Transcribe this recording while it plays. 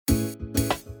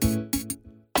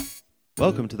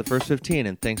Welcome to the First 15,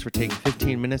 and thanks for taking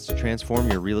 15 minutes to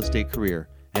transform your real estate career.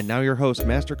 And now your host,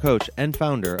 master coach, and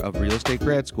founder of Real Estate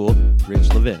Grad School,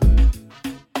 Rich Levin.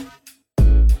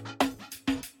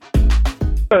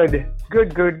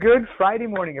 Good. Friday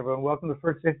morning, everyone. Welcome to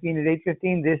First 15 at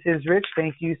 8:15. This is Rich.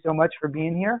 Thank you so much for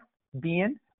being here.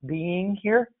 Being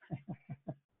here.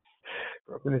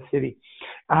 Grew up in the city.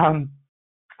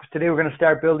 Today we're going to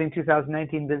start building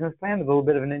 2019 business plan, a little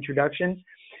bit of an introduction.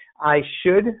 I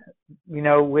should,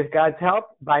 with God's help,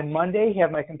 by Monday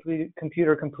have my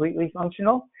computer completely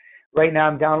functional. Right now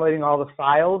I'm downloading all the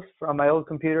files from my old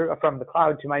computer, from the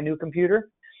cloud to my new computer.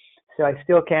 So I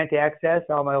still can't access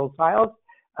all my old files,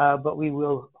 but we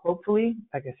will hopefully,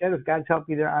 like I said, with God's help,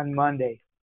 be there on Monday.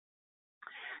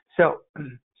 So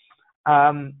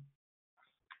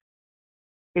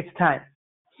it's time.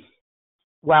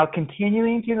 While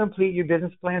continuing to complete your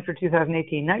business plan for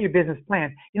 2018, not your business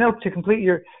plan, to complete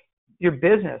your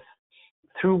business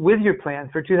with your plan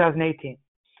for 2018,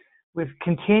 with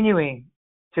continuing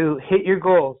to hit your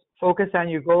goals, focus on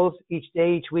your goals each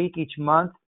day, each week, each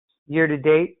month, year to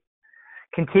date,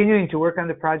 continuing to work on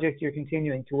the projects you're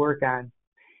continuing to work on.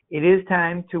 It is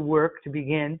time to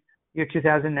begin your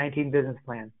 2019 business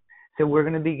plan. So we're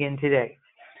going to begin today.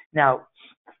 Now,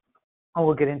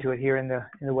 we'll get into it here in the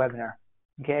webinar.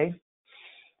 Okay.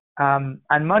 On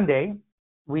Monday,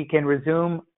 we can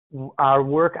resume our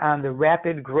work on the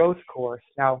Rapid Growth course.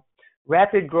 Now,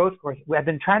 Rapid Growth course, I've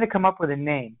been trying to come up with a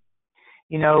name.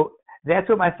 That's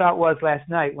what my thought was last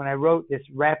night when I wrote this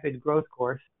Rapid Growth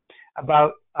course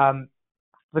about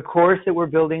the course that we're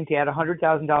building to add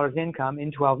 $100,000 income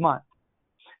in 12 months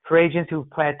for agents who've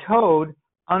plateaued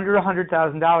under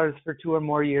 $100,000 for 2 or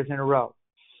more years in a row.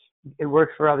 It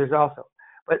works for others also.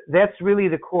 But that's really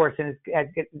the course, and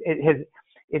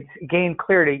it's gained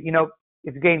clarity.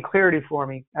 It's gained clarity for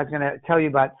me. I was going to tell you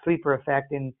about sleeper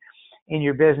effect in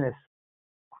your business.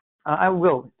 I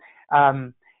will.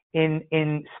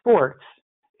 In sports,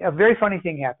 a very funny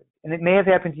thing happens, and it may have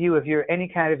happened to you if you're any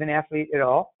kind of an athlete at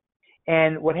all.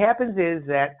 And what happens is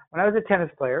that when I was a tennis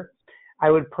player,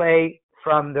 I would play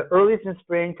from the earliest in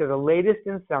spring to the latest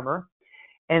in summer,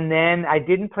 and then I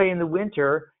didn't play in the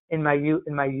winter in my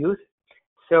youth.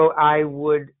 So I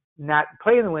would not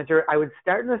play in the winter. I would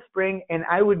start in the spring, and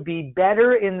I would be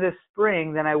better in the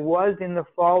spring than I was in the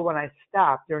fall when I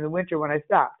stopped, or in the winter when I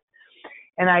stopped.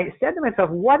 And I said to myself,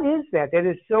 what is that? That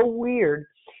is so weird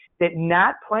that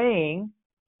not playing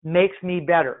makes me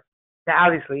better. Now,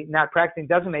 obviously, not practicing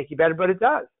doesn't make you better, but it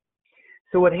does.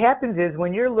 So what happens is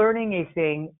when you're learning a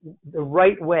thing the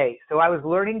right way, so I was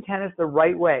learning tennis the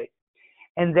right way,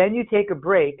 and then you take a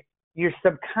break, your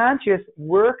subconscious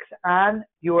works on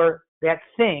that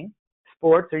thing,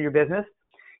 sports or your business.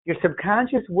 Your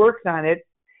subconscious works on it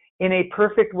in a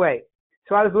perfect way.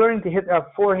 So I was learning to hit a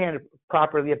forehand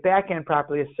properly, a backhand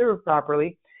properly, a serve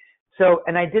properly. So,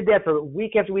 and I did that for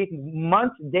week after week,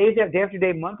 months, day after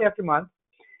day, month after month.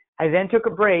 I then took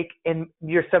a break, and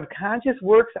your subconscious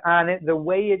works on it the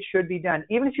way it should be done.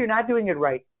 Even if you're not doing it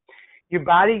right, your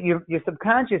body, your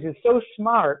subconscious is so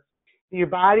smart, your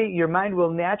mind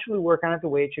will naturally work on it the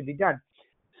way it should be done.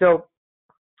 So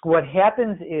what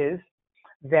happens is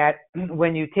that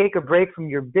when you take a break from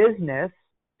your business,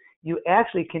 you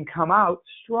actually can come out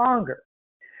stronger.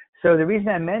 So the reason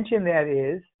I mention that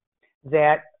is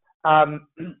that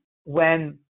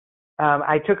when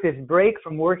I took this break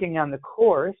from working on the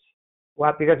course,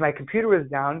 because my computer was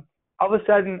down, all of a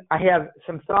sudden I have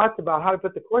some thoughts about how to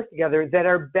put the course together that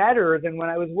are better than when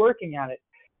I was working on it.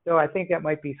 So I think that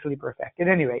might be sleeper effect. At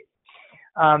any rate,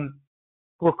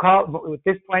 we'll call it, at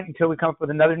this point, until we come up with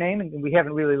another name, and we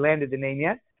haven't really landed the name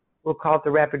yet, we'll call it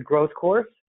the Rapid Growth course.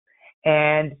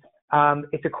 And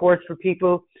it's a course for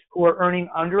people who are earning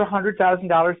under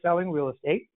 $100,000 selling real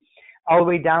estate, all the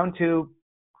way down to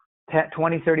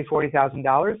 $20,000, $30,000,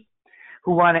 $40,000,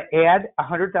 who want to add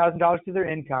 $100,000 to their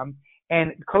income,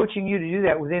 and coaching you to do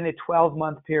that within a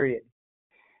 12-month period.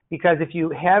 Because if you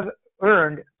have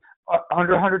earned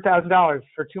under $100,000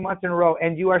 for 2 months in a row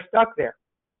and you are stuck there,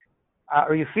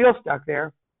 or you feel stuck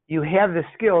there, you have the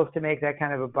skills to make that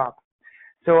kind of a bump.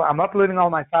 So I'm uploading all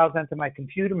my files onto my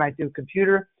new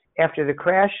computer after the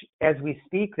crash as we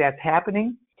speak. That's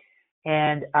happening,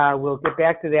 and we'll get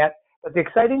back to that. But the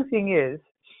exciting thing is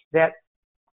that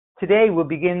today we'll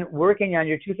begin working on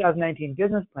your 2019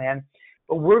 business plan,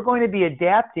 but we're going to be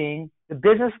adapting the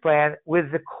business plan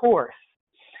with the course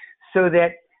so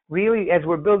that really, as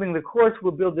we're building the course,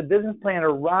 we'll build the business plan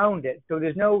around it. So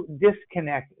there's no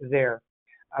disconnect there.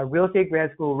 Real Estate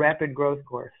Grad School Rapid Growth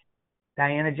course.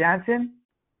 Diana Johnson,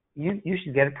 you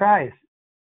should get a prize.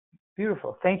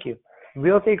 Beautiful. Thank you.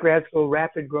 Real Estate Grad School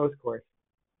Rapid Growth course.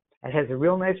 It has a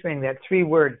real nice ring, that 3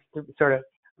 words, sort of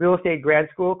real estate grad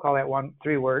school, call that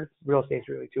 3 words. Real estate's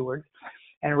really 2 words.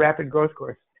 And a rapid growth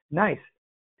course. Nice.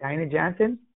 Diana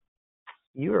Johnson,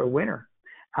 you're a winner.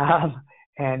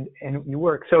 And you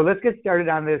work. So let's get started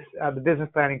on this, the business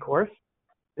planning course,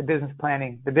 the business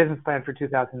plan for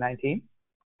 2019.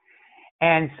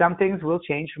 And some things will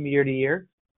change from year to year.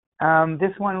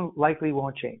 This one likely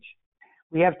won't change.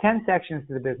 We have 10 sections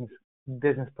to the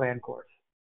business plan course.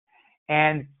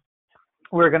 And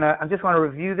I just want to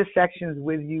review the sections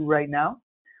with you right now.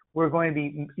 You're going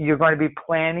to be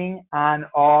planning on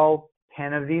all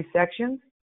 10 of these sections.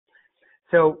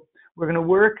 So we're going to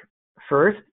work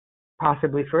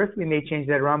possibly first, we may change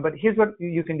that around, but here's what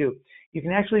you can do. You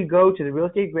can actually go to the Real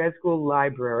Estate Grad School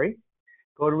library,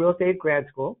 go to Real Estate Grad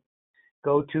School,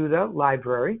 go to the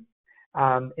library,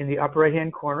 in the upper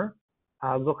right-hand corner,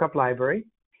 look up library,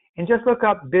 and just look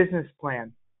up business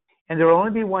plan. And there will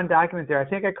only be one document there. I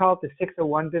think I call it the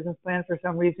 601 business plan for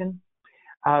some reason.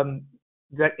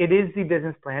 That it is the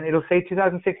business plan. It'll say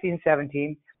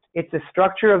 2016-17. It's the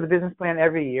structure of the business plan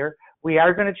every year. We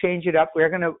are going to change it up. We're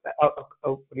going to,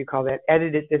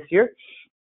 edit it this year.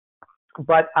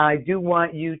 But I do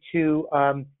want you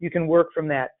to, you can work from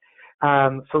that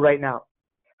for right now.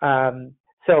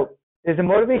 So there's a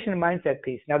motivation and mindset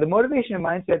piece. Now, the motivation and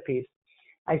mindset piece,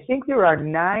 I think there are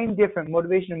 9 different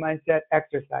motivation and mindset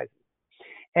exercises.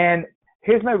 And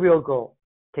here's my real goal.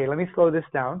 Okay, let me slow this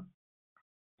down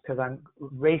because I'm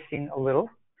racing a little.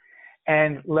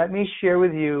 And let me share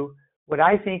with you what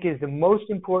I think is the most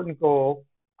important goal.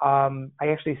 I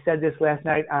actually said this last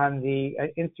night on the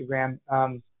Instagram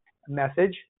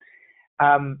message.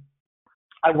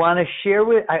 I want to share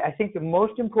I think the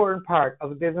most important part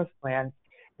of a business plan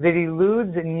that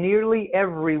eludes nearly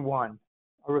everyone.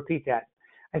 I'll repeat that.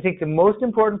 I think the most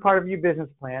important part of your business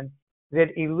plan that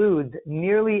eludes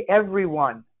nearly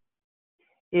everyone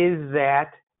is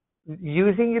that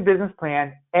using your business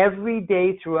plan every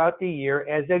day throughout the year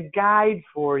as a guide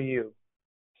for you.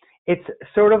 It's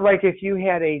sort of like if you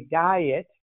had a diet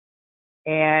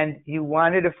and you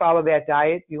wanted to follow that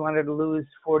diet, you wanted to lose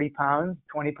 40 pounds,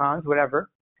 20 pounds, whatever,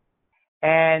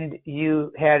 and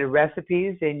you had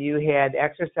recipes and you had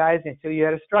exercise, and so you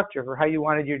had a structure for how you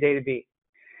wanted your day to be.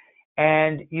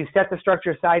 And you set the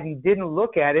structure aside and didn't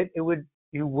look at it,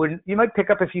 you might pick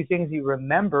up a few things you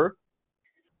remember,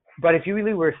 but if you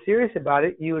really were serious about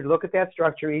it, you would look at that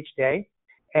structure each day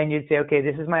and you'd say, okay,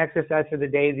 this is my exercise for the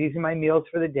day, these are my meals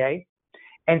for the day.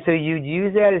 And so you'd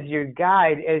use that as your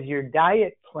guide, as your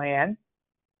diet plan,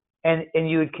 and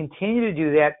you would continue to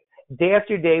do that day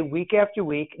after day, week after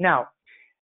week. Now,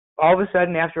 all of a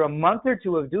sudden, after a month or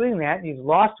 2 of doing that, you've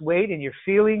lost weight and you're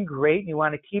feeling great and you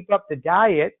want to keep up the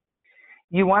diet,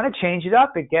 you want to change it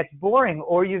up. It gets boring,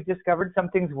 or you've discovered some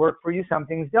things work for you, some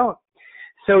things don't.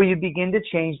 So you begin to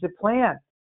change the plan.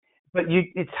 But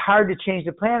it's hard to change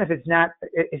the plan if it's not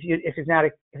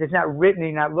written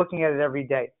and you're not looking at it every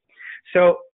day.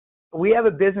 So we have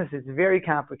a business that's very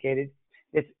complicated.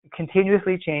 It's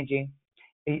continuously changing.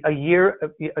 A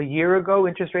year ago,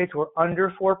 interest rates were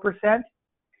under 4%.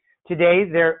 Today,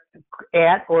 they're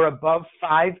at or above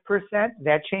 5%.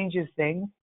 That changes things.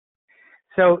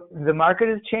 So the market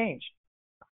has changed.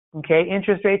 Okay,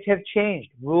 interest rates have changed.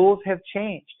 Rules have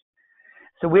changed.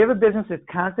 So we have a business that's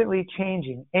constantly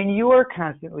changing, and you are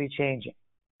constantly changing,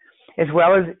 as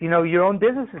well as, your own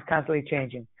business is constantly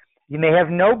changing. You may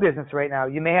have no business right now.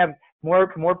 You may have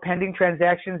more pending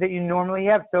transactions that you normally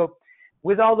have. So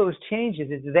with all those changes,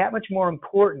 it's that much more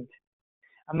important.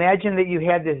 Imagine that you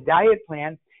had this diet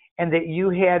plan and that you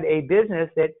had a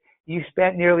business that you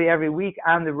spent nearly every week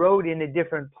on the road in a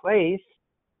different place.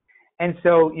 And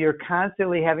so you're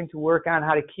constantly having to work on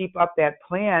how to keep up that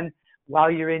plan while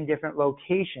you're in different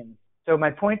locations. So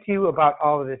my point to you about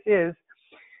all of this is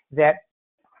that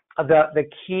the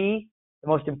key, the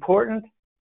most important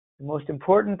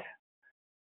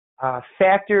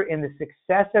factor in the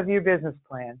success of your business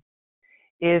plan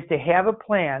is to have a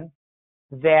plan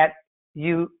that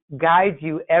guides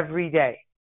you every day,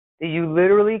 that you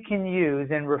literally can use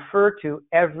and refer to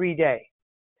every day.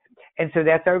 And so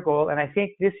that's our goal. And I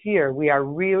think this year we are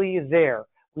really there.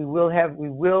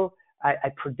 I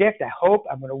predict, I hope,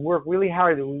 I'm going to work really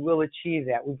hard that we will achieve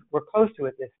that. We're close to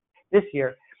it this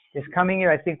year. This coming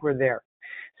year, I think we're there.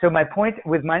 So my point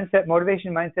with mindset,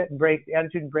 motivation, mindset, and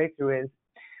attitude and breakthrough is,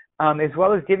 as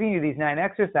well as giving you these 9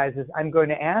 exercises, I'm going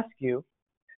to ask you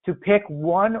to pick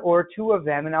 1 or 2 of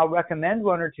them, and I'll recommend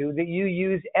 1 or 2 that you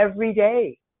use every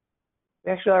day.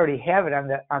 We actually already have it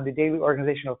on the daily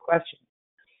organizational questions.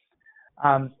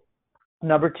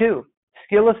 Number 2,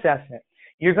 skill assessment.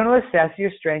 You're going to assess your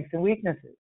strengths and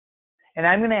weaknesses. And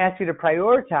I'm going to ask you to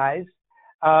prioritize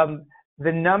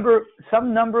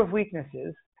some number of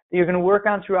weaknesses that you're going to work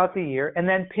on throughout the year, and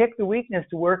then pick the weakness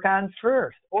to work on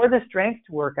first, or the strength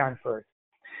to work on first.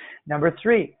 Number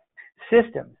 3,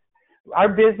 systems. Our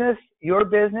business, your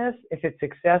business, if it's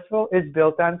successful, is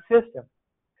built on systems.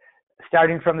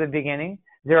 Starting from the beginning,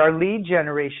 there are lead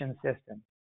generation systems,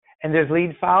 and there's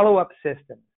lead follow-up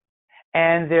systems,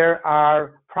 and there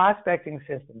are prospecting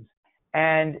systems,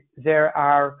 and there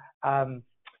are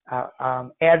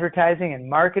advertising and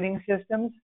marketing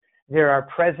systems. There are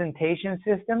presentation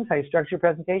systems, how you structure your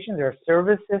presentation. There are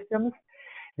service systems.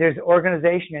 There's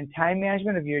organization and time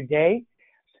management of your day.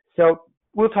 So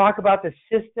we'll talk about the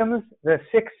systems, the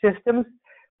 6 systems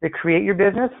that create your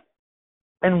business.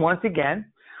 And once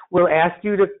again, we'll ask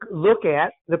you to look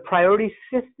at the priority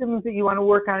systems that you want to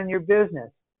work on in your business.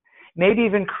 Maybe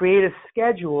even create a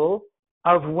schedule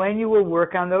of when you will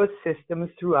work on those systems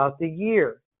throughout the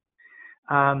year.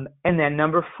 And then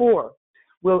number 4,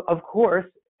 we'll, of course,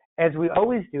 as we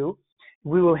always do,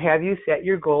 we will have you set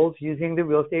your goals using the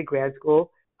Real Estate Grad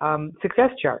School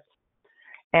success charts.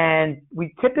 And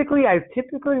I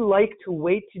typically like to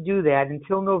wait to do that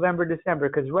until November, December,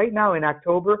 because right now in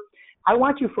October, I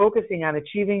want you focusing on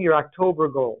achieving your October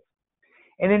goals.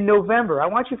 And in November, I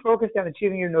want you focused on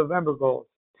achieving your November goals.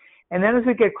 And then as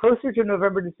we get closer to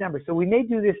November, December, so we may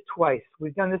do this twice.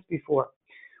 We've done this before.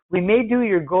 We may do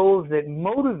your goals that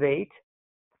motivate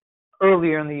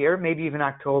earlier in the year, maybe even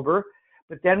October,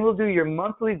 but then we'll do your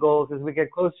monthly goals as we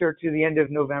get closer to the end of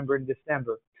November and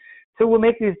December. So we'll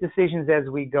make these decisions as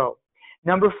we go.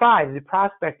 Number 5, the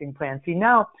prospecting plan. See,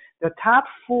 now the top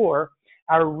 4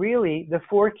 are really the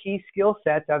 4 key skill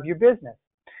sets of your business.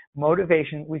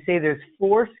 Motivation, we say there's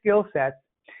 4 skill sets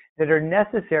that are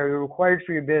necessary or required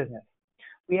for your business.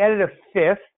 We added a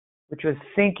 5th, which was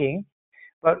thinking,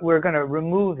 but we're going to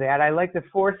remove that. I like the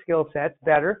 4 skill sets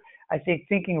better. I think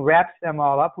thinking wraps them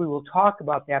all up. We will talk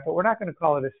about that, but we're not going to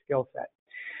call it a skill set.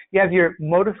 You have your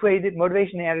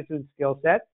motivation attitude skill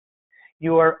set,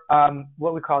 your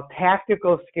what we call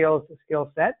tactical skill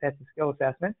set, that's a skill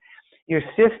assessment, your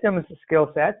systems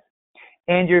skill sets,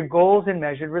 and your goals and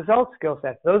measured results skill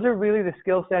sets. Those are really the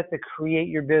skill sets that create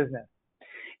your business.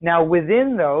 Now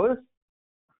within those,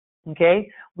 okay,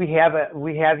 we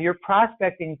have your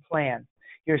prospecting plan,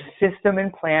 your system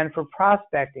and plan for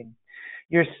prospecting.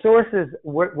 Your sources,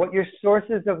 what your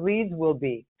sources of leads will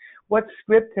be, what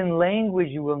script and language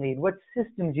you will need, what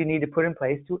systems you need to put in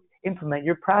place to implement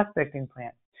your prospecting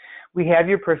plan. We have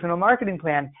your personal marketing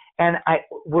plan, and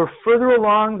we're further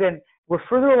along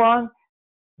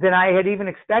than I had even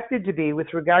expected to be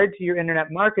with regard to your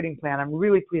internet marketing plan. I'm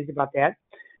really pleased about that,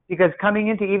 because coming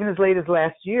into even as late as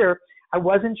last year, I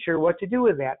wasn't sure what to do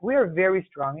with that. We are very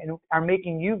strong and are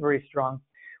making you very strong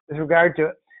with regard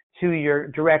to your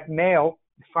direct mail,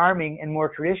 farming, and more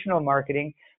traditional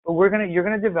marketing, but you're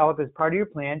gonna develop as part of your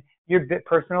plan your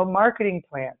personal marketing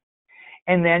plan,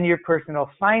 and then your personal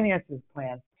finances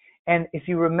plan. And if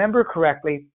you remember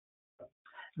correctly,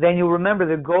 then you'll remember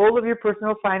the goal of your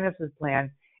personal finances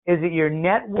plan is that your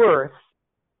net worth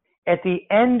at the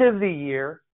end of the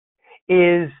year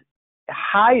is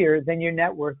higher than your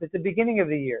net worth at the beginning of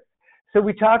the year. So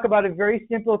we talk about a very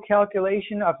simple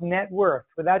calculation of net worth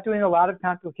without doing a lot of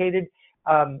complicated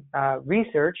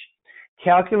research,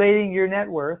 calculating your net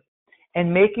worth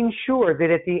and making sure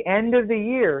that at the end of the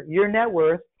year, your net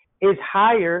worth is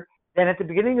higher than at the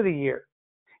beginning of the year.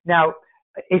 Now,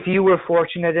 if you were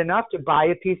fortunate enough to buy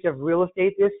a piece of real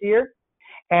estate this year,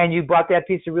 and you bought that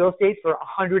piece of real estate for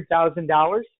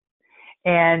 $100,000,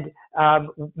 and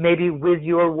maybe with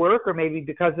your work, or maybe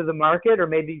because of the market, or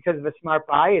maybe because of a smart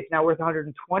buy, it's now worth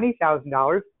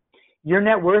 $120,000, your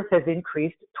net worth has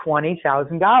increased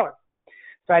 $20,000.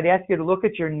 So I'd ask you to look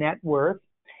at your net worth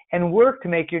and work to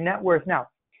make your net worth. Now,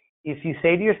 if you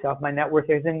say to yourself, my net worth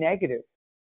is a negative,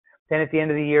 then at the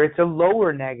end of the year, it's a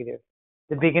lower negative.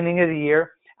 The beginning of the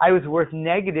year, I was worth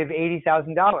negative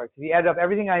 $80,000. If you add up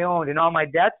everything I owned and all my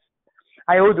debts,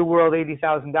 I owed the world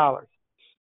 $80,000.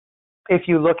 If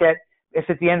you look at, if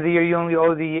at the end of the year you only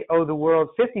owe the world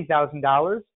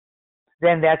 $50,000,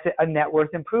 then that's a net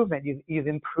worth improvement. You've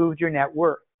improved your net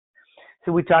worth.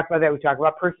 So we talk about that. We talk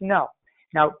about personnel.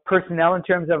 Now, personnel in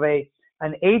terms of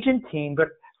an agent team, but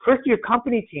first your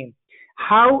company team.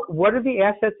 What are the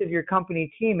assets of your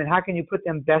company team, and how can you put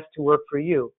them best to work for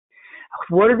you?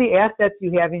 What are the assets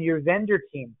you have in your vendor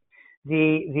team?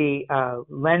 The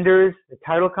lenders, the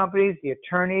title companies, the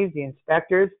attorneys, the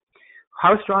inspectors.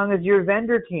 How strong is your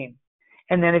vendor team?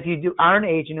 And then if you are an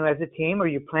agent who has a team, or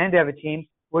you plan to have a team,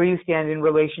 where you stand in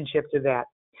relationship to that.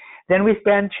 Then we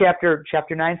spend chapter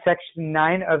 9, section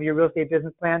 9 of your real estate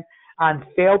business plan on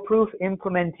fail-proof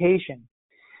implementation.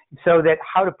 So that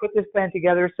how to put this plan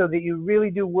together so that you really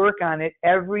do work on it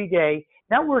every day.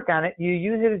 Not work on it, you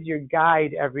use it as your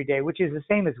guide every day, which is the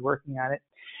same as working on it.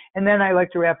 And then I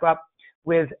like to wrap up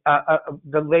with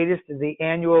the latest, the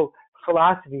annual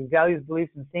philosophy, values,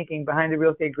 beliefs, and thinking behind the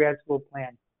Real Estate Grad School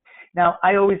plan. Now,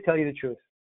 I always tell you the truth.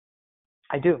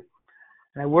 I do.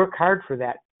 And I work hard for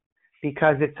that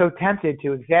because it's so tempted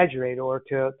to exaggerate or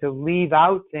to leave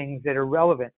out things that are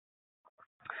relevant.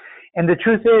 And the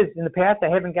truth is, in the past, I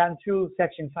haven't gotten through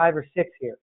section 5 or 6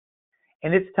 here.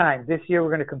 And it's time. This year, we're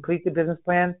going to complete the business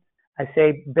plan. I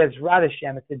say Bezrat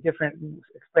Hashem. It's a different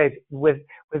phrase. With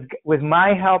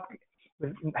my help,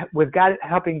 with God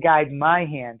helping guide my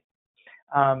hand.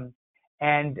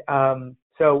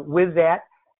 So with that,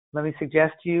 let me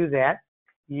suggest to you that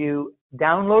you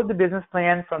download the business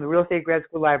plan from the Real Estate Grad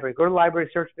School Library. Go to the library,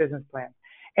 search business plan,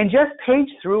 and just page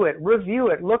through it, review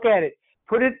it, look at it.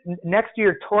 Put it next to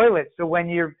your toilet so when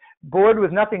you're bored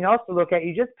with nothing else to look at,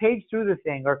 you just page through the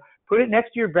thing, or put it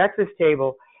next to your breakfast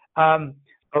table. Now,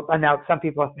 some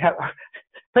people have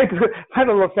a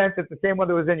little offense at the same one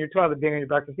that was in your toilet being on your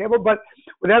breakfast table, but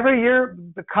whatever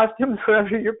the customs,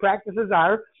 whatever your practices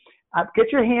are,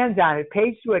 get your hands on it,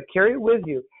 page through it, carry it with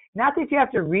you. Not that you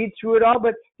have to read through it all,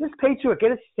 but just page through it,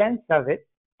 get a sense of it.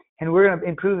 And we're going to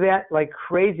improve that like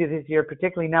crazy this year,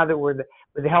 particularly now that we're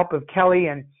with the help of Kelly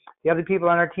and the other people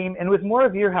on our team, and with more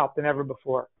of your help than ever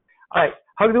before. All right.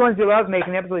 Hug the ones you love. Make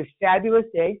an absolutely fabulous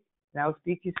day. And I will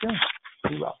speak to you soon.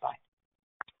 Be well. Bye.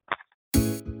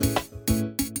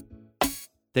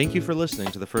 Thank you for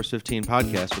listening to the First 15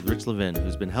 podcast with Rich Levin,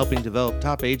 who's been helping develop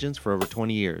top agents for over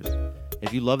 20 years.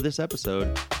 If you love this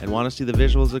episode and want to see the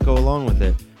visuals that go along with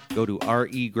it, go to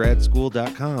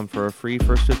regradschool.com for a free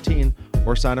First 15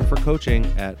 or sign up for coaching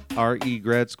at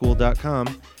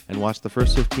regradschool.com and watch the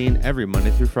First 15 every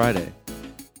Monday through Friday.